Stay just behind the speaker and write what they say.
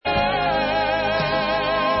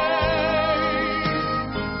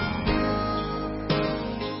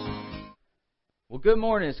Well, good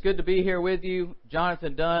morning. It's good to be here with you.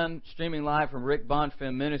 Jonathan Dunn, streaming live from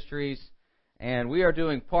Bonfim Ministries. And we are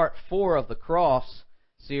doing part 4 of the Cross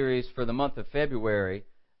series for the month of February.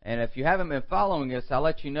 And if you haven't been following us, I'll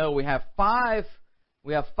let you know we have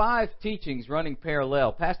five teachings running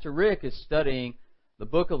parallel. Pastor Rick is studying the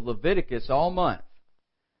book of Leviticus all month.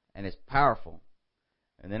 And it's powerful.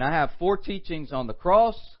 And then I have 4 teachings on the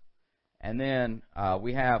cross. And then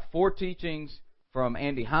we have 4 teachings from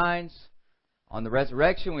Andy Hines on the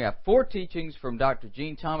resurrection. We have 4 teachings from Dr.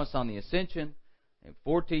 Gene Thomas on the ascension, and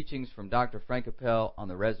 4 teachings from Dr. Frank Appel on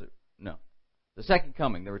the second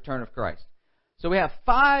coming, the return of Christ. So we have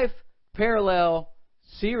 5 parallel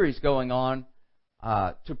series going on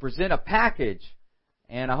to present a package,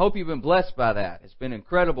 and I hope you've been blessed by that. It's been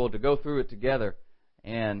incredible to go through it together,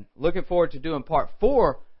 and looking forward to doing part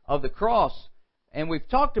 4 of the cross. And we've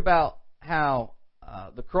talked about how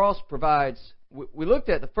the cross provides. We looked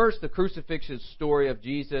at the crucifixion story of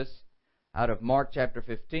Jesus out of Mark chapter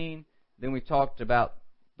 15. Then we talked about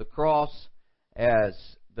the cross as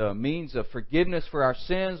the means of forgiveness for our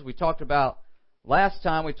sins. Last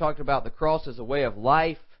time we talked about the cross as a way of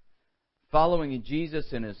life, following in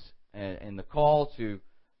Jesus and the call to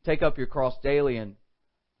take up your cross daily.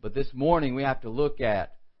 But this morning we have to look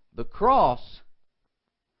at the cross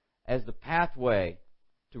as the pathway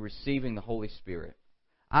to receiving the Holy Spirit.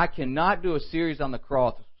 I cannot do a series on the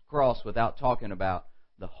cross without talking about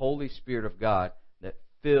the Holy Spirit of God that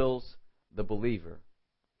fills the believer.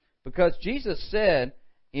 Because Jesus said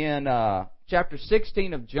in chapter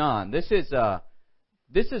 16 of John, this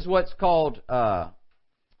is what's called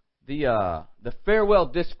the farewell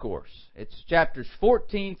discourse. It's chapters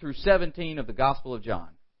 14 through 17 of the Gospel of John.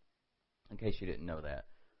 In case you didn't know that.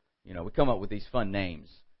 We come up with these fun names.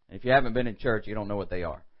 And if you haven't been in church, you don't know what they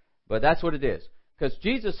are. But that's what it is. Because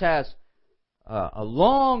Jesus has a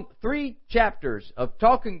long 4 chapters of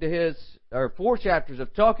talking to his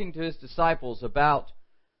disciples about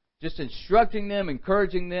just instructing them,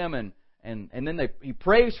 encouraging them, and then he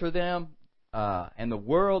prays for them and the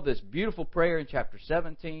world. This beautiful prayer in chapter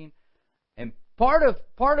 17, and part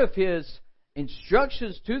of his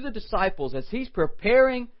instructions to the disciples as he's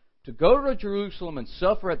preparing to go to Jerusalem and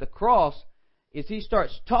suffer at the cross is he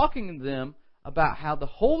starts talking to them about how the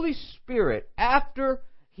Holy Spirit, after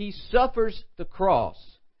He suffers the cross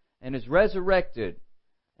and is resurrected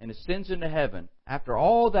and ascends into heaven, after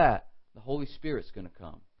all that, the Holy Spirit's going to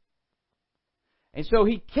come. And so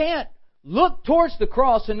He can't look towards the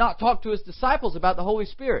cross and not talk to His disciples about the Holy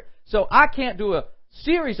Spirit. So I can't do a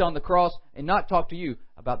series on the cross and not talk to you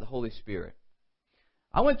about the Holy Spirit.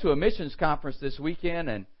 I went to a missions conference this weekend,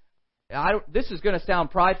 and this is going to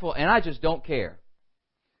sound prideful, and I just don't care.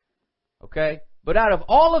 Okay? But out of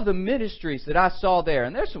all of the ministries that I saw there,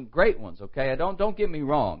 and there's some great ones, okay? Don't get me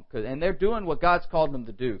wrong, and they're doing what God's called them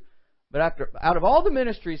to do. But out of all the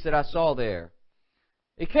ministries that I saw there,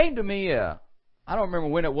 it came to me, I don't remember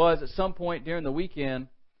when it was, at some point during the weekend,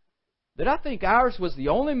 that I think ours was the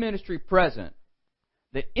only ministry present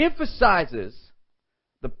that emphasizes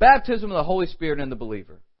the baptism of the Holy Spirit in the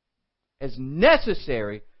believer as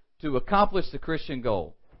necessary to accomplish the Christian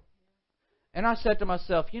goal. And I said to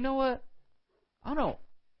myself, you know what?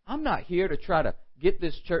 I'm not here to try to get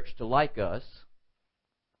this church to like us,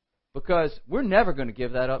 because we're never going to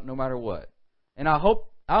give that up no matter what. And I hope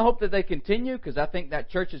that they continue, because I think that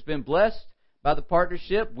church has been blessed by the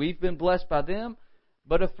partnership. We've been blessed by them.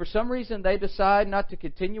 But if for some reason they decide not to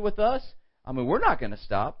continue with us, we're not going to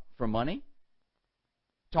stop for money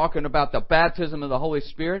talking about the baptism of the Holy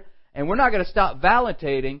Spirit, and we're not going to stop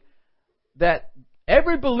validating that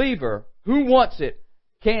every believer who wants it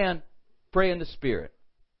can pray in the Spirit,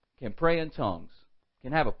 can pray in tongues,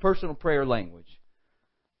 can have a personal prayer language.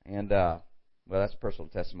 And, that's a personal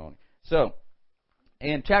testimony. So,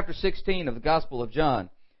 in chapter 16 of the Gospel of John,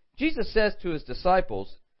 Jesus says to His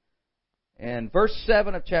disciples, in verse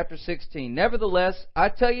 7 of chapter 16, "Nevertheless, I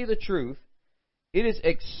tell you the truth, it is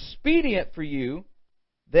expedient for you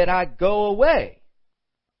that I go away."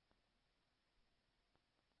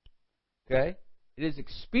 Okay? It is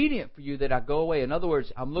expedient for you that I go away. In other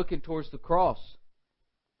words, I'm looking towards the cross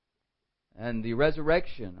and the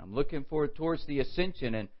resurrection. I'm looking towards the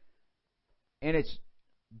ascension. And it's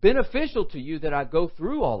beneficial to you that I go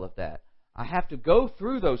through all of that. I have to go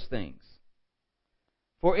through those things.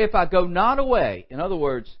 For if I go not away, in other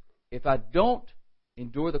words, if I don't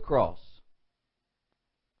endure the cross,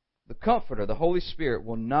 the Comforter, the Holy Spirit,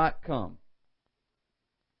 will not come.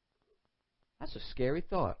 That's a scary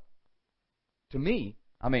thought. To me,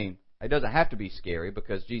 it doesn't have to be scary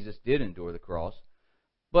because Jesus did endure the cross.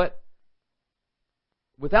 But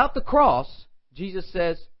without the cross, Jesus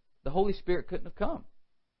says, the Holy Spirit couldn't have come.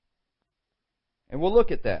 And we'll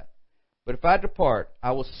look at that. But if I depart,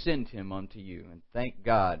 I will send him unto you. And thank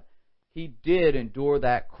God, he did endure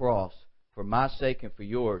that cross for my sake and for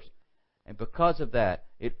yours. And because of that,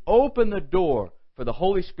 it opened the door for the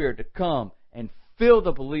Holy Spirit to come and fill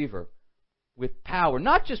the believer with power.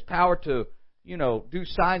 Not just power to, do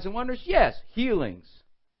signs and wonders. Yes, healings.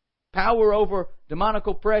 Power over demonic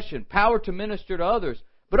oppression. Power to minister to others.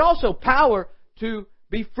 But also power to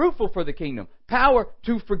be fruitful for the kingdom. Power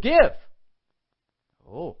to forgive.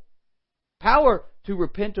 Power to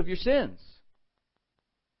repent of your sins.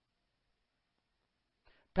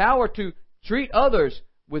 Power to treat others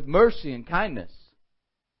with mercy and kindness.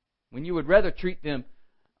 When you would rather treat them,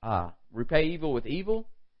 repay evil with evil,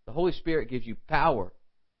 the Holy Spirit gives you power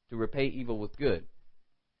to repay evil with good.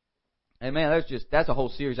 And man, that's a whole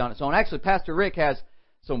series on its own. Actually, Pastor Rick has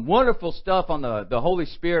some wonderful stuff on the Holy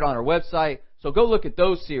Spirit on our website. So go look at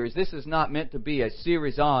those series. This is not meant to be a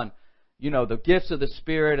series on, the gifts of the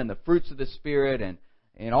Spirit and the fruits of the Spirit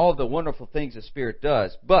and all of the wonderful things the Spirit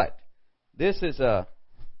does. But this is a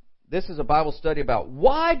Bible study about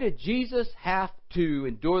why did Jesus have to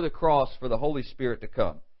endure the cross for the Holy Spirit to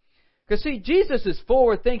come? Because see, Jesus is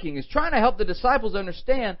forward thinking. He's trying to help the disciples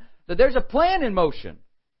understand that there's a plan in motion.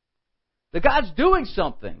 That God's doing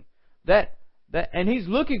something. And He's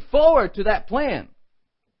looking forward to that plan.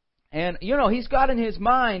 And, He's got in His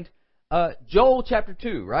mind Joel chapter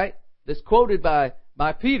 2, right? That's quoted by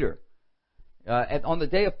Peter on the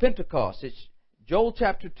day of Pentecost. It's Joel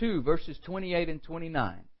chapter 2, verses 28 and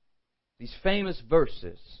 29. These famous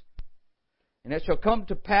verses. And it shall come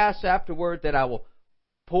to pass afterward that I will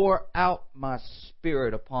pour out my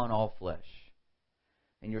Spirit upon all flesh.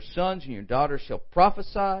 And your sons and your daughters shall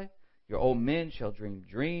prophesy. Your old men shall dream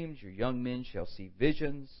dreams. Your young men shall see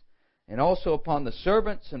visions. And also upon the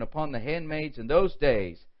servants and upon the handmaids in those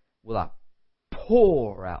days will I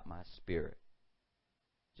pour out my Spirit.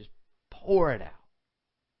 Just pour it out.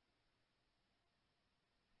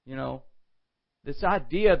 This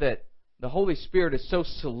idea that the Holy Spirit is so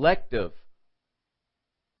selective.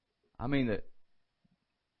 I mean, that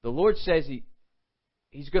the Lord says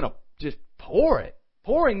He's going to just pour it.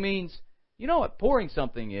 Pouring means, you know what pouring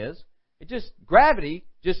something is? Gravity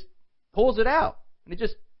just pulls it out. And it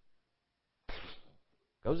just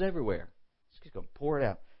goes everywhere. It's just going to pour it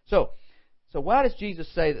out. So why does Jesus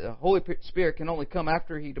say that the Holy Spirit can only come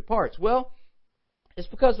after He departs? Well, it's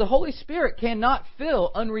because the Holy Spirit cannot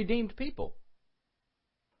fill unredeemed people.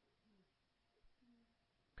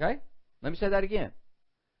 Okay? Let me say that again.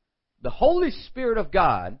 The Holy Spirit of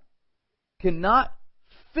God cannot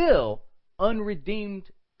fill unredeemed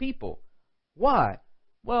people. Why?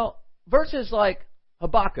 Well, verses like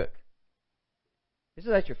Habakkuk.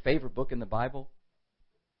 Isn't that your favorite book in the Bible?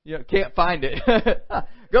 Can't find it.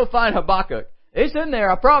 Go find Habakkuk. It's in there,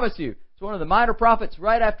 I promise you. It's one of the minor prophets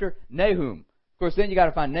right after Nahum. Of course, then you got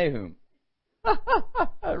to find Nahum.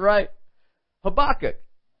 Right? Habakkuk.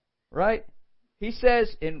 Right? He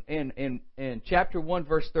says in chapter 1,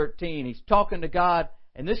 verse 13, he's talking to God,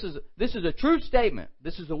 and this is a true statement.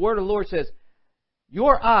 This is the word of the Lord says,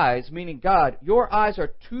 your eyes, meaning God, your eyes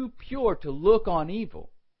are too pure to look on evil.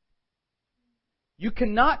 You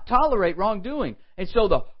cannot tolerate wrongdoing. And so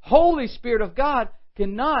the Holy Spirit of God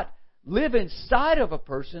cannot live inside of a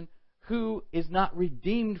person who is not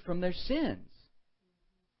redeemed from their sins.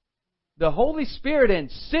 The Holy Spirit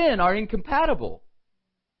and sin are incompatible.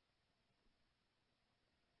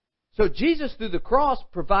 So Jesus, through the cross,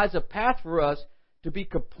 provides a path for us to be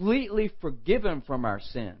completely forgiven from our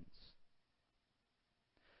sins.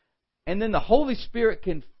 And then the Holy Spirit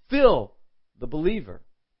can fill the believer.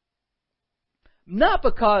 Not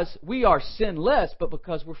because we are sinless, but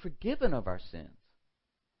because we're forgiven of our sins.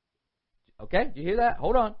 Okay? Did you hear that?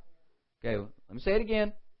 Hold on. Okay, let me say it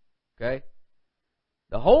again. Okay?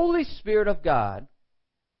 The Holy Spirit of God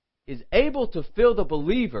is able to fill the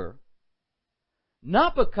believer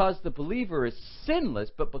not because the believer is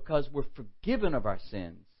sinless, but because we're forgiven of our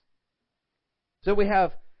sins. So we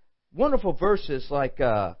have wonderful verses like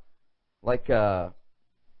 2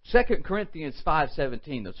 Corinthians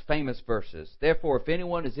 5:17, those famous verses. Therefore, if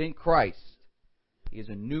anyone is in Christ, he is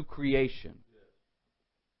a new creation.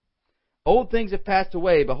 Old things have passed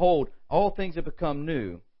away. Behold, all things have become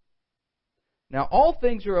new. Now all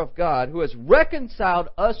things are of God, who has reconciled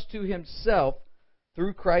us to Himself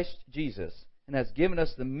through Christ Jesus, and has given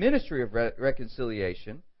us the ministry of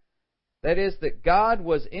reconciliation. That is, that God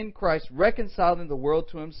was in Christ reconciling the world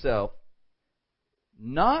to Himself,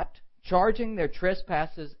 not charging their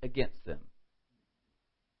trespasses against them,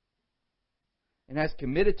 and has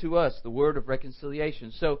committed to us the word of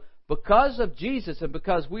reconciliation. So because of Jesus and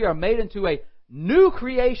because we are made into a new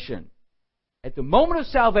creation at the moment of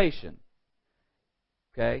salvation,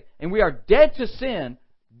 okay, and we are dead to sin,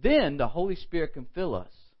 then the Holy Spirit can fill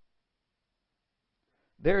us.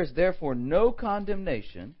 There is therefore no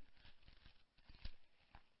condemnation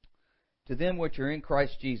to them which are in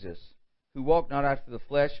Christ Jesus, who walk not after the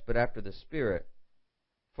flesh, but after the Spirit.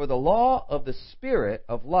 For the law of the Spirit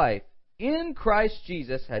of life in Christ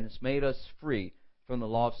Jesus has made us free from the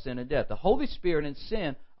law of sin and death. The Holy Spirit and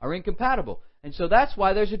sin are incompatible. And so that's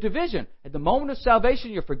why there's a division. At the moment of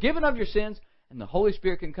salvation, you're forgiven of your sins, and the Holy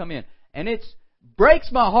Spirit can come in. And it breaks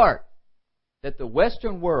my heart that the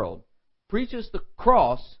Western world preaches the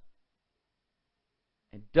cross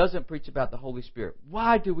and doesn't preach about the Holy Spirit.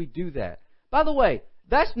 Why do we do that? By the way,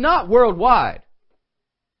 that's not worldwide.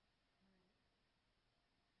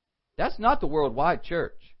 That's not the worldwide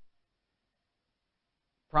church.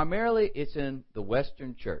 Primarily, it's in the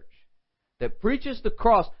Western church that preaches the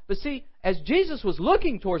cross. But see, as Jesus was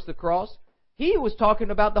looking towards the cross, He was talking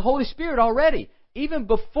about the Holy Spirit already. Even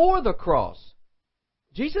before the cross,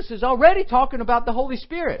 Jesus is already talking about the Holy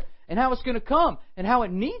Spirit and how it's going to come and how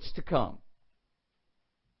it needs to come.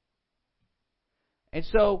 And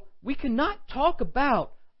so, we cannot talk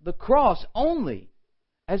about the cross only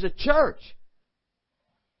as a church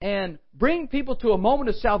and bring people to a moment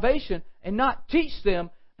of salvation and not teach them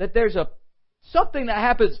that there's something that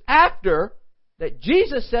happens after that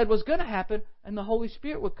Jesus said was going to happen, and the Holy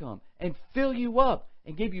Spirit would come and fill you up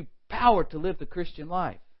and give you power to live the Christian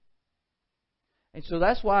life. And so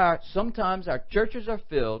that's why sometimes our churches are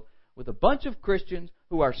filled with a bunch of Christians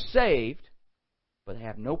who are saved, but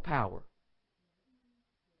have no power.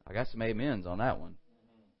 I got some amens on that one.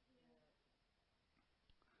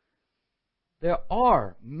 There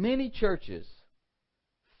are many churches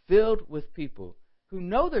filled with people who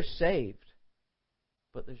know they're saved,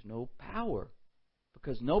 but there's no power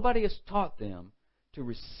because nobody has taught them to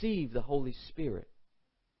receive the Holy Spirit.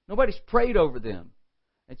 Nobody's prayed over them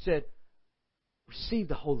and said, receive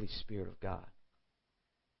the Holy Spirit of God.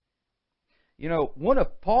 You know, one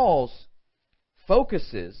of Paul's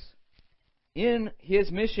focuses in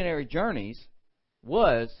his missionary journeys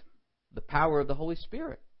was the power of the Holy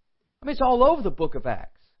Spirit. I mean, it's all over the book of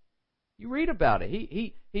Acts. You read about it.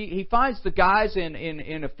 He finds the guys in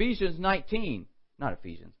Ephesians 19, not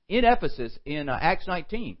Ephesians, in Ephesus in Acts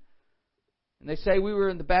 19. And they say we were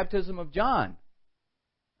in the baptism of John.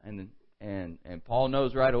 And Paul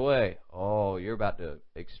knows right away, oh, you're about to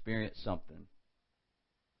experience something.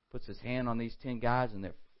 Puts his hand on these 10 guys and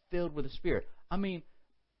they're filled with the Spirit. I mean,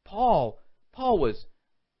 Paul was,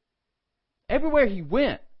 everywhere he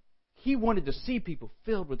went, he wanted to see people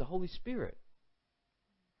filled with the Holy Spirit.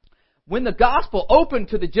 When the gospel opened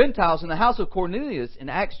to the Gentiles in the house of Cornelius in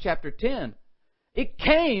Acts chapter 10, it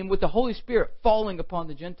came with the Holy Spirit falling upon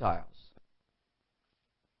the Gentiles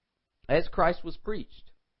as Christ was preached.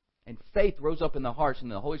 And faith rose up in the hearts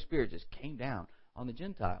and the Holy Spirit just came down on the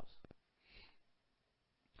Gentiles.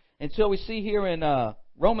 And so we see here in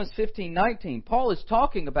Romans 15:19, Paul is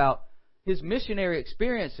talking about his missionary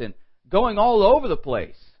experience and going all over the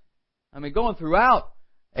place. I mean, going throughout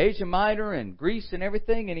Asia Minor and Greece and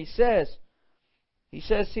everything. And he says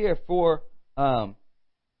here, for I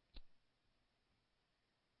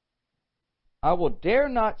will dare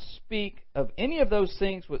not speak of any of those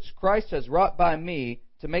things which Christ has wrought by me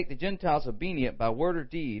to make the Gentiles obedient by word or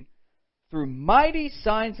deed, through mighty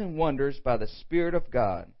signs and wonders by the Spirit of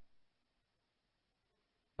God.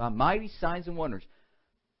 By mighty signs and wonders.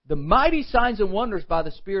 The mighty signs and wonders by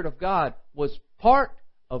the Spirit of God was part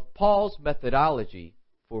of Paul's methodology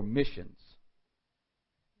for missions.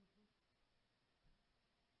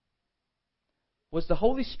 Was the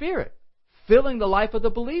Holy Spirit filling the life of the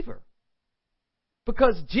believer?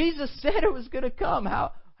 Because Jesus said it was going to come.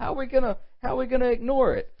 How are we going to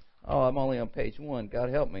ignore it? Oh, I'm only on page 1. God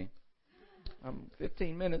help me. I'm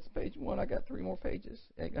 15 minutes, page 1. I got 3 more pages.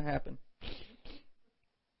 Ain't going to happen.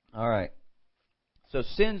 All right. So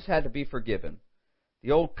sins had to be forgiven.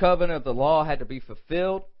 The old covenant of the law had to be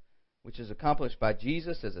fulfilled, which is accomplished by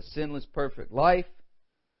Jesus as a sinless, perfect life.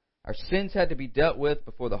 Our sins had to be dealt with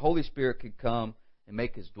before the Holy Spirit could come and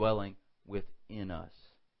make His dwelling within us.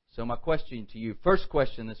 So my question to you, first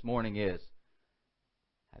question this morning is,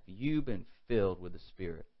 have you been filled with the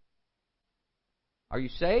Spirit? Are you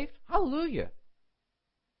saved? Hallelujah.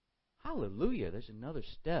 Hallelujah. There's another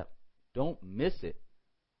step. Don't miss it.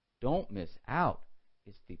 Don't miss out.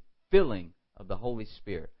 It's the filling of the Holy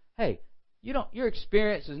Spirit. Hey, your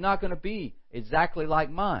experience is not going to be exactly like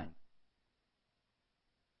mine.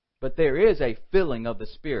 But there is a filling of the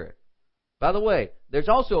Spirit. By the way, there's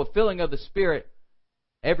also a filling of the Spirit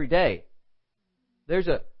every day. There's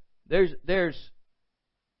an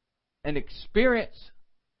experience,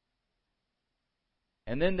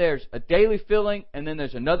 and then there's a daily filling, and then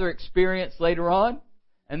there's another experience later on,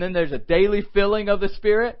 and then there's a daily filling of the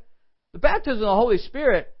Spirit. The baptism of the Holy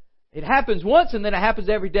Spirit, it happens once, and then it happens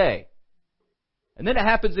every day. And then it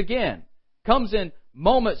happens again. Comes in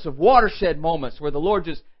moments of watershed moments where the Lord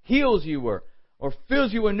just heals you or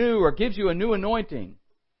fills you anew or gives you a new anointing.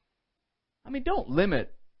 I mean, don't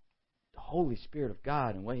limit the Holy Spirit of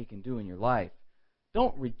God and what He can do in your life.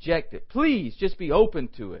 Don't reject it. Please, just be open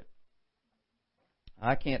to it.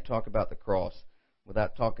 I can't talk about the cross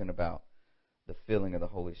without talking about the filling of the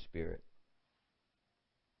Holy Spirit.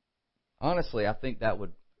 Honestly, I think that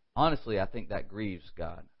grieves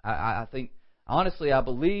God. I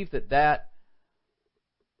believe that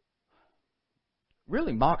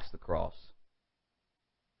really mocks the cross.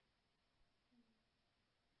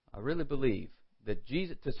 I really believe that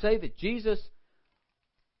to say that Jesus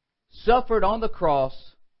suffered on the cross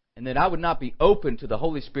and that I would not be open to the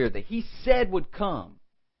Holy Spirit that He said would come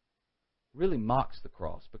really mocks the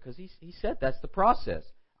cross, because He said that's the process.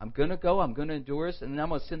 I'm going to go, I'm going to endure this, and then I'm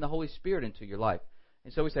going to send the Holy Spirit into your life.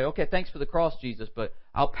 And so we say, okay, thanks for the cross, Jesus, but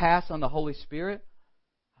I'll pass on the Holy Spirit.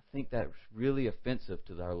 I think that's really offensive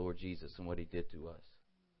to our Lord Jesus and what He did to us.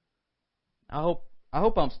 I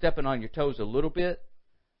hope I'm stepping on your toes a little bit,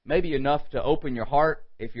 maybe enough to open your heart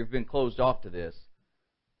if you've been closed off to this.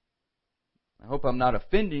 I hope I'm not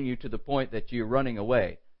offending you to the point that you're running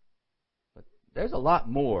away. But there's a lot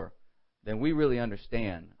more than we really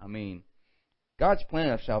understand. I mean, God's plan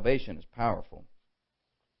of salvation is powerful.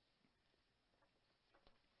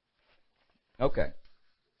 Okay.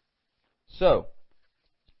 So,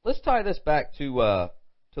 let's tie this back to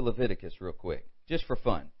Leviticus real quick, just for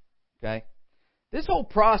fun. Okay? This whole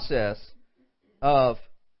process of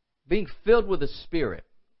being filled with the Spirit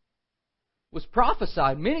was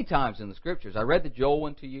prophesied many times in the Scriptures. I read the Joel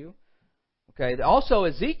one to you. Okay. Also,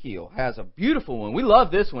 Ezekiel has a beautiful one. We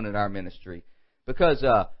love this one in our ministry because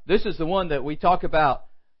this is the one that we talk about.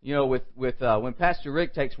 You know, with when Pastor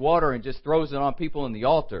Rick takes water and just throws it on people in the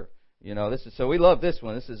altar. You know, so we love this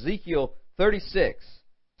one. This is Ezekiel 36,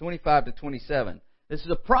 25 to 27. This is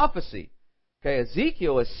a prophecy. Okay,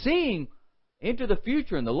 Ezekiel is seeing into the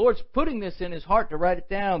future, and the Lord's putting this in his heart to write it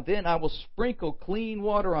down. Then I will sprinkle clean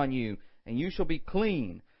water on you, and you shall be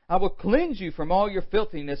clean. I will cleanse you from all your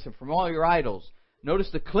filthiness and from all your idols. Notice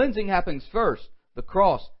the cleansing happens first. The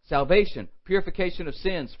cross, salvation, purification of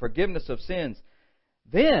sins, forgiveness of sins.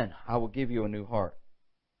 Then I will give you a new heart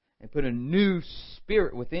and put a new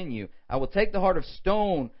spirit within you. I will take the heart of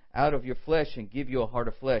stone out of your flesh and give you a heart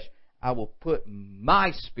of flesh. I will put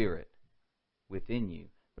my spirit within you.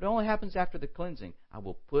 But it only happens after the cleansing. I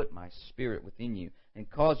will put my spirit within you and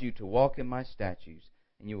cause you to walk in my statutes,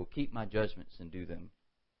 and you will keep my judgments and do them.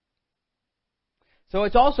 So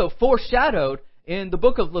it's also foreshadowed in the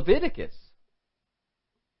book of Leviticus.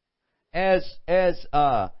 As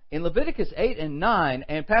in Leviticus 8 and 9,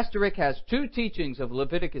 and Pastor Rick has 2 teachings of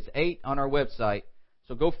Leviticus 8 on our website,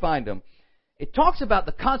 so go find them. It talks about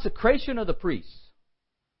the consecration of the priests.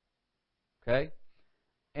 Okay?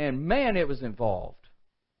 And man, it was involved.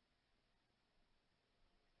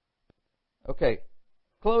 Okay,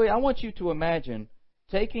 Chloe, I want you to imagine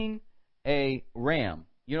taking a ram.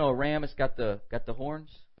 You know a ram that's got the horns?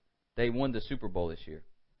 They won the Super Bowl this year.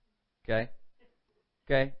 Okay?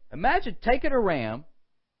 Okay? Imagine taking a ram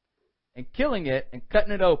and killing it and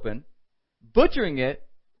cutting it open, butchering it,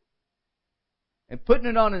 and putting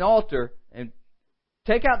it on an altar, and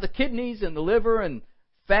take out the kidneys and the liver and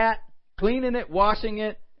fat, cleaning it, washing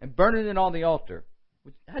it, and burning it on the altar.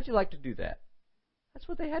 How'd you like to do that? That's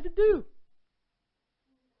what they had to do.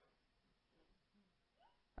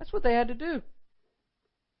 That's what they had to do.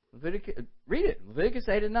 Read it, Leviticus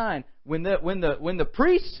 8 and 9. When the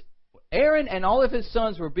priests, Aaron and all of his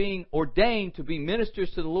sons, were being ordained to be ministers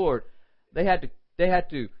to the Lord, they had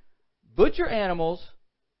to butcher animals.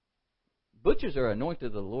 Butchers are anointed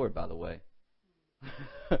of the Lord, by the way.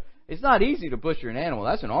 It's not easy to butcher an animal.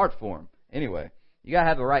 That's an art form. Anyway, you got to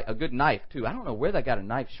have a good knife too. I don't know where they got a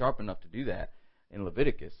knife sharp enough to do that in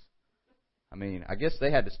Leviticus. I mean, I guess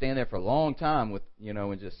they had to stand there for a long time with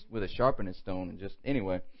a sharpening stone and just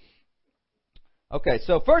anyway. Okay,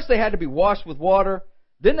 so first they had to be washed with water.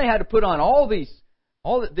 Then they had to put on all this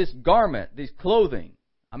garment, these clothing.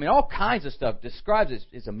 I mean, all kinds of stuff. Describes it.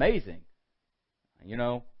 It's amazing. You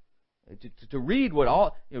know, to read what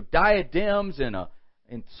all diadems and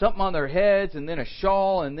something on their heads, and then a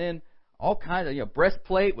shawl, and then all kinds of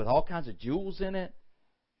breastplate with all kinds of jewels in it.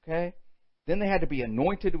 Okay. Then they had to be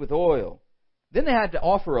anointed with oil. Then they had to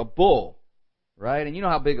offer a bull. right? And you know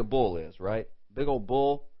how big a bull is, right? Big old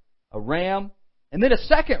bull, a ram, and then a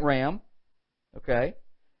second ram, okay?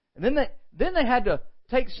 And then they had to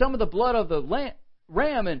take some of the blood of the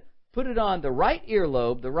ram and put it on the right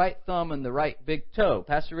earlobe, the right thumb, and the right big toe.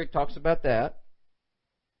 Pastor Rick talks about that.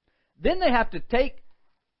 Then they have to take,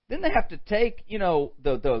 you know,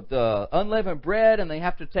 the unleavened bread, and they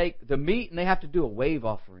have to take the meat, and they have to do a wave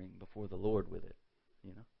offering before the Lord with it.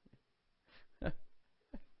 You know,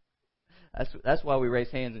 that's why we raise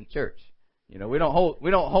hands in church. You know, we don't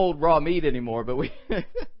hold raw meat anymore, but we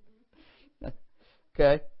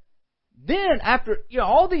okay. Then after, you know,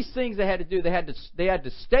 all these things they had to do, they had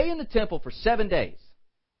to stay in the temple for 7 days.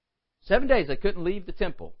 7 days they couldn't leave the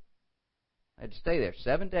temple. They had to stay there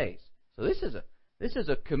 7 days. So this is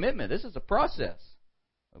a commitment. This is a process.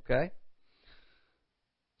 Okay?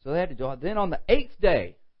 So they had to do it. Then on the 8th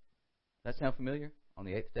day, that sound familiar? On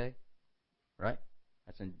the 8th day? Right?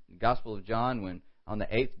 That's in the Gospel of John, when on the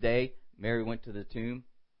 8th day Mary went to the tomb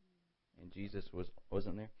and Jesus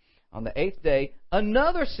wasn't there. On the 8th day,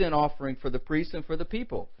 another sin offering for the priests and for the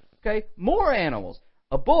people. Okay? More animals.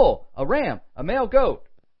 A bull, a ram, a male goat,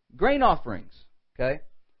 grain offerings. Okay?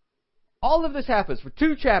 All of this happens for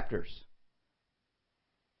 2 chapters.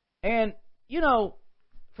 And, you know,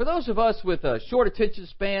 for those of us with a short attention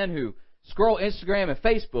span who scroll Instagram and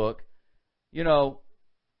Facebook, you know,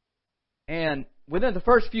 and within the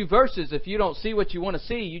first few verses, if you don't see what you want to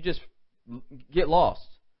see, you just get lost.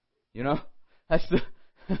 You know? That's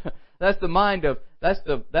the mind of a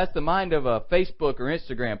Facebook or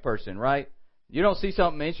Instagram person, right? You don't see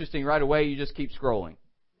something interesting right away, you just keep scrolling.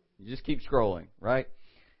 Right?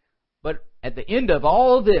 But at the end of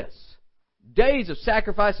all of this, days of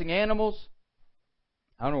sacrificing animals,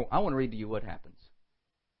 I want to read to you what happens.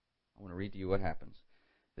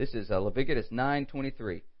 This is Leviticus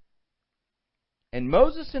 9:23. And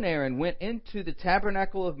Moses and Aaron went into the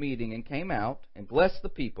tabernacle of meeting and came out and blessed the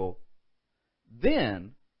people.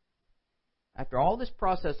 Then, after all this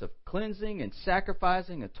process of cleansing and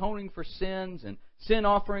sacrificing, atoning for sins, and sin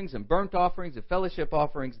offerings and burnt offerings and fellowship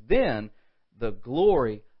offerings, then the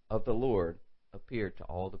glory of the Lord appeared to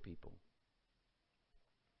all the people.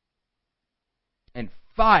 And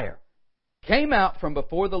fire came out from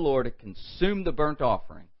before the Lord and consumed the burnt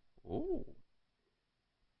offering. Ooh.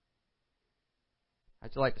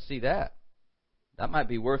 How'd you like to see that? That might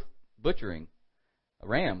be worth butchering a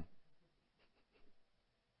ram.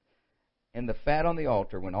 And the fat on the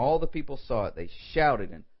altar, when all the people saw it, they shouted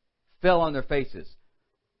and fell on their faces.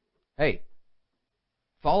 Hey,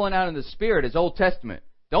 falling out in the Spirit is Old Testament.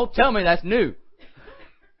 Don't tell me that's new.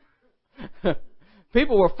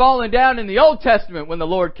 People were falling down in the Old Testament when the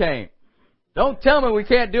Lord came. Don't tell me we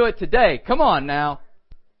can't do it today. Come on now.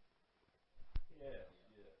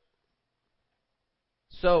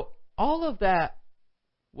 So all of that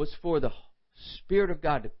was for the Spirit of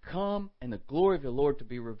God to come and the glory of the Lord to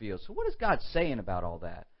be revealed. So what is God saying about all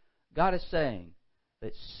that? God is saying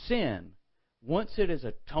that sin, once it is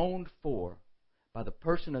atoned for by the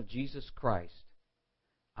person of Jesus Christ,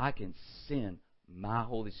 I can send my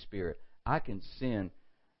Holy Spirit. I can send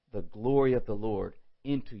the glory of the Lord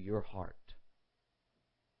into your heart.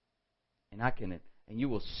 And you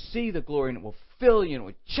will see the glory, and it will fill you, and it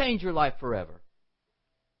will change your life forever.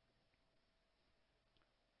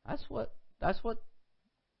 That's what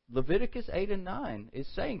Leviticus 8 and 9 is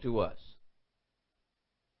saying to us.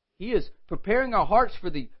 He is preparing our hearts for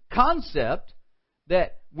the concept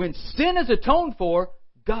that when sin is atoned for,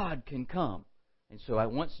 God can come. And so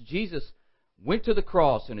once Jesus went to the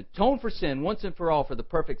cross and atoned for sin once and for all for the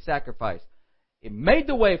perfect sacrifice, it made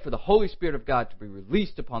the way for the Holy Spirit of God to be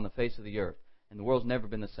released upon the face of the earth. And the world's never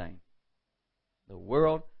been the same. The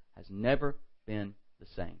world has never been the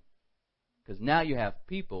same. Because now you have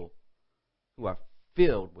people who are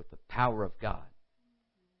filled with the power of God.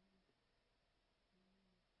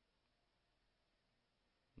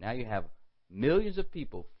 Now you have millions of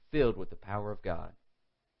people filled with the power of God.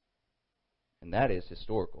 And that is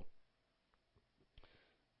historical.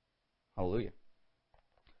 Hallelujah.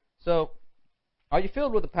 So, are you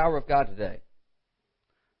filled with the power of God today?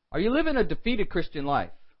 Are you living a defeated Christian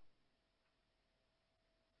life?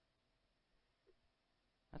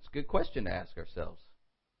 That's a good question to ask ourselves.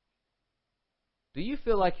 Do you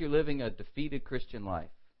feel like you're living a defeated Christian life?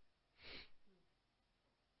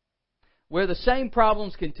 Where the same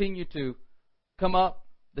problems continue to come up,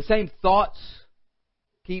 the same thoughts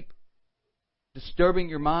keep disturbing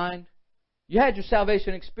your mind. You had your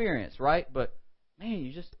salvation experience, right? But, man,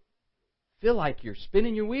 you just feel like you're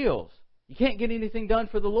spinning your wheels. You can't get anything done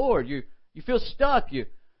for the Lord. You feel stuck. You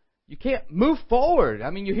can't move forward. I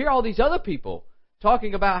mean, you hear all these other people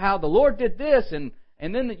talking about how the Lord did this, and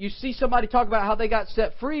then you see somebody talk about how they got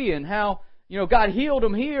set free and how, God healed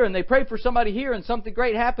them here, and they prayed for somebody here, and something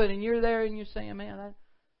great happened, and you're there and you're saying, man,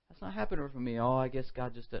 that's not happening for me. Oh, I guess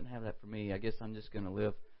God just doesn't have that for me. I guess I'm just going to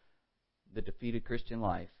live the defeated Christian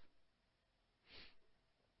life.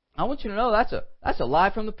 I want you to know that's a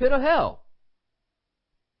lie from the pit of hell.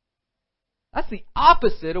 That's the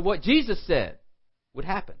opposite of what Jesus said would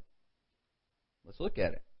happen. Let's look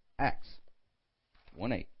at it. Acts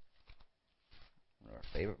 1:8. One of our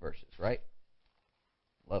favorite verses, right?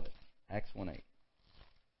 Love it. Acts 1:8.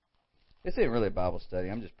 This isn't really a Bible study.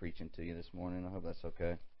 I'm just preaching to you this morning. I hope that's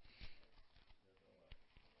okay.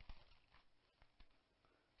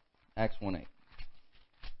 Acts 1:8.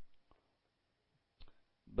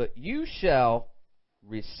 But you shall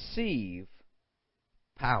receive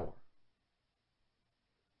power.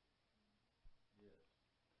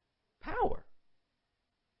 Power.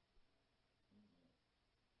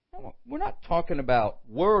 We're not talking about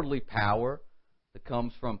worldly power that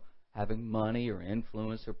comes from having money or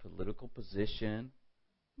influence or political position.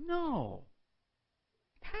 No.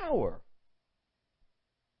 Power.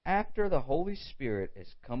 After the Holy Spirit has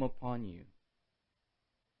come upon you,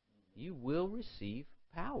 you will receive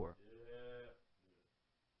power.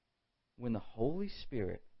 When the Holy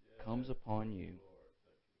Spirit comes upon you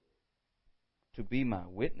to be my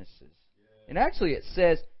witnesses. And actually it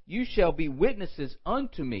says, you shall be witnesses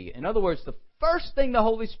unto me. In other words, the first thing the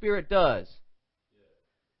Holy Spirit does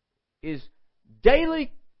is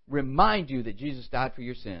daily remind you that Jesus died for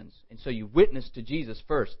your sins. And so you witness to Jesus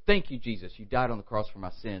first. Thank you, Jesus. You died on the cross for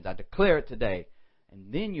my sins. I declare it today.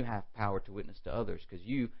 And then you have power to witness to others because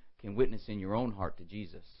you can witness in your own heart to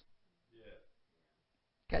Jesus.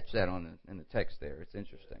 Catch that in the text there. It's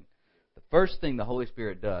interesting. The first thing the Holy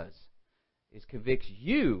Spirit does is convicts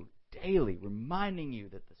you daily, reminding you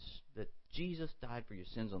that Jesus died for your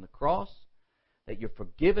sins on the cross, that you're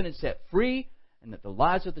forgiven and set free, and that the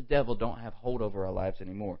lies of the devil don't have hold over our lives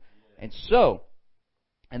anymore.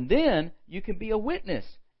 And then you can be a witness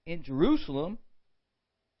in Jerusalem,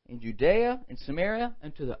 in Judea, in Samaria,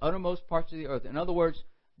 and to the uttermost parts of the earth. In other words,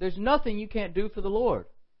 there's nothing you can't do for the Lord.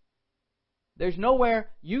 There's nowhere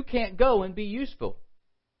you can't go and be useful.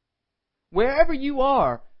 Wherever you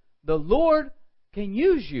are, the Lord can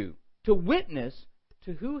use you to witness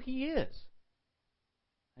to who He is.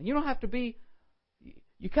 And you don't have to be...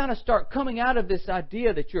 You kind of start coming out of this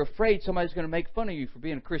idea that you're afraid somebody's going to make fun of you for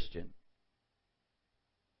being a Christian.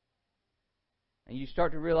 And you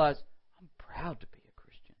start to realize, I'm proud to be a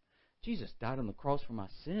Christian. Jesus died on the cross for my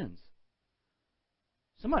sins.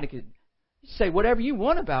 Somebody could say whatever you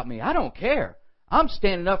want about me. I don't care. I'm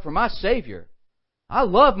standing up for my Savior. I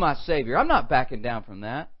love my Savior. I'm not backing down from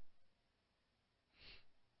that.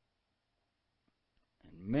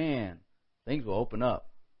 And man, things will open up.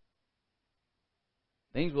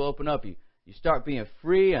 Things will open up. You start being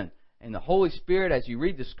free, and the Holy Spirit, as you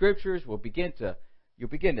read the Scriptures, you'll begin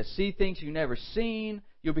to see things you've never seen.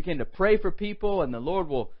 You'll begin to pray for people, and the Lord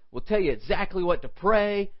will tell you exactly what to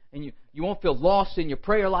pray, and you won't feel lost in your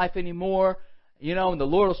prayer life anymore. And the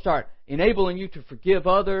Lord will start enabling you to forgive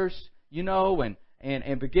others,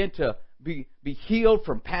 and begin to be healed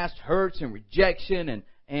from past hurts and rejection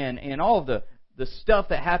and all of the stuff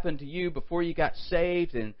that happened to you before you got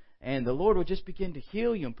saved, and the Lord will just begin to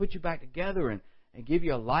heal you and put you back together and give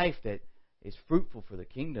you a life that is fruitful for the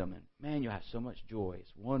kingdom. And man, you'll have so much joy.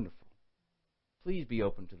 It's wonderful. Please be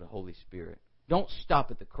open to the Holy Spirit. Don't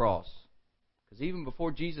stop at the cross. Because even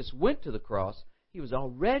before Jesus went to the cross, He was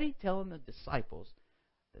already telling the disciples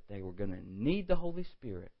that they were going to need the Holy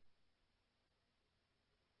Spirit.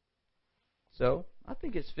 So, I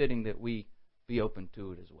think it's fitting that we be open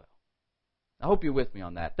to it as well. I hope you're with me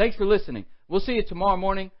on that. Thanks for listening. We'll see you tomorrow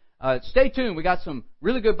morning. Stay tuned. We got some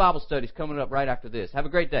really good Bible studies coming up right after this. Have a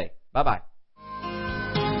great day. Bye-bye.